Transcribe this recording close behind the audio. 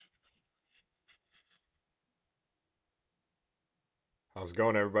How's it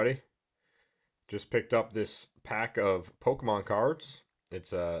going, everybody? Just picked up this pack of Pokemon cards.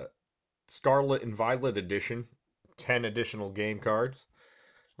 It's a Scarlet and Violet edition, 10 additional game cards.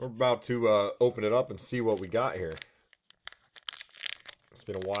 We're about to open it up and see what we got here. It's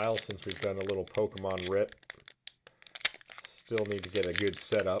been a while since we've done a little Pokemon rip. Still need to get a good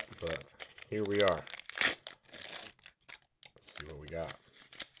setup, but here we are. Let's see what we got.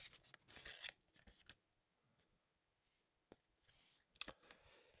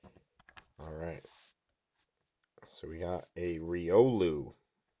 All right. So we got a Riolu.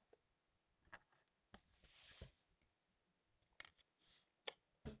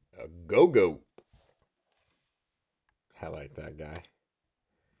 A Go-Go. I like that guy.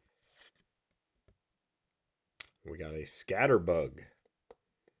 We got a Scatterbug.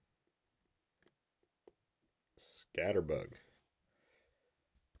 Scatterbug.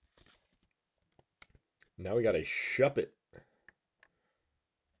 Now we got a Shuppet.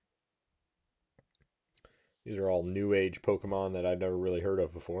 These are all new age Pokemon that I've never really heard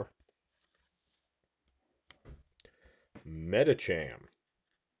of before. Metacham.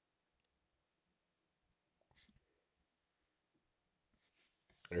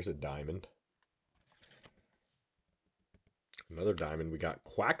 There's a diamond. Another diamond. We got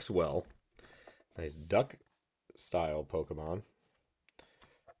Quaxwell. Nice duck style Pokemon.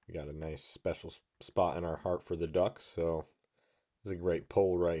 We got a nice special spot in our heart for the ducks, so this is a great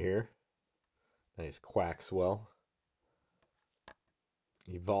pull right here. Nice Quaxwell.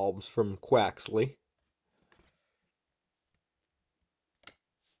 Evolves from Quaxley.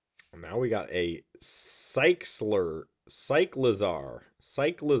 And now we got a Cyclizar.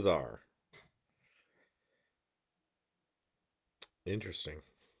 Interesting.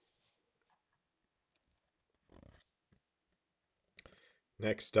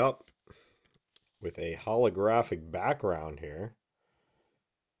 Next up, with a holographic background here,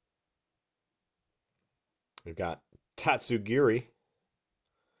 we've got Tatsugiri.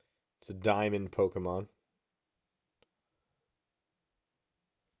 It's a diamond Pokemon.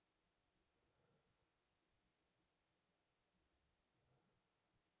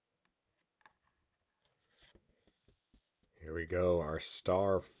 Here we go, our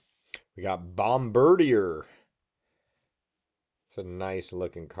star. We got Bombardier. It's a nice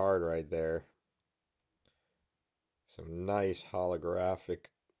looking card right there. Some nice holographic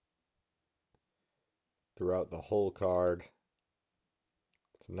throughout the whole card.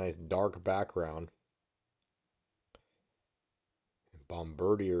 It's a nice dark background.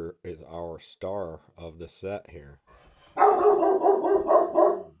 Bombardier is our star of the set here.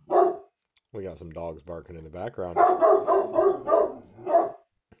 We got some dogs barking in the background.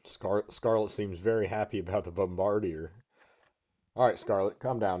 Scarlet seems very happy about the Bombardier. All right, Scarlet,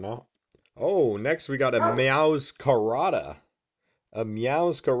 calm down now. Oh, next we got a Meowscarada. A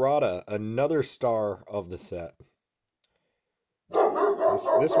Meowscarada, another star of the set.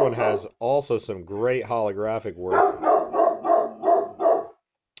 This one has also some great holographic work.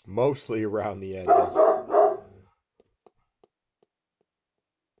 Mostly around the edges.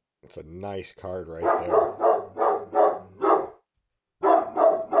 It's a nice card right there.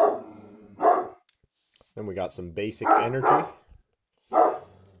 Then we got some basic energy.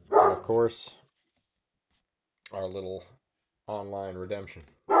 And of course, our little online redemption.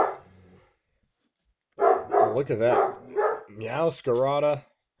 Oh, look at that. Meowscarada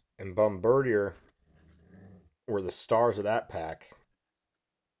and Bombardier were the stars of that pack.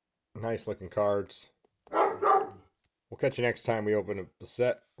 Nice looking cards. We'll catch you next time we open up the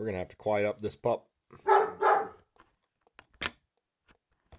set. We're going to have to quiet up this pup.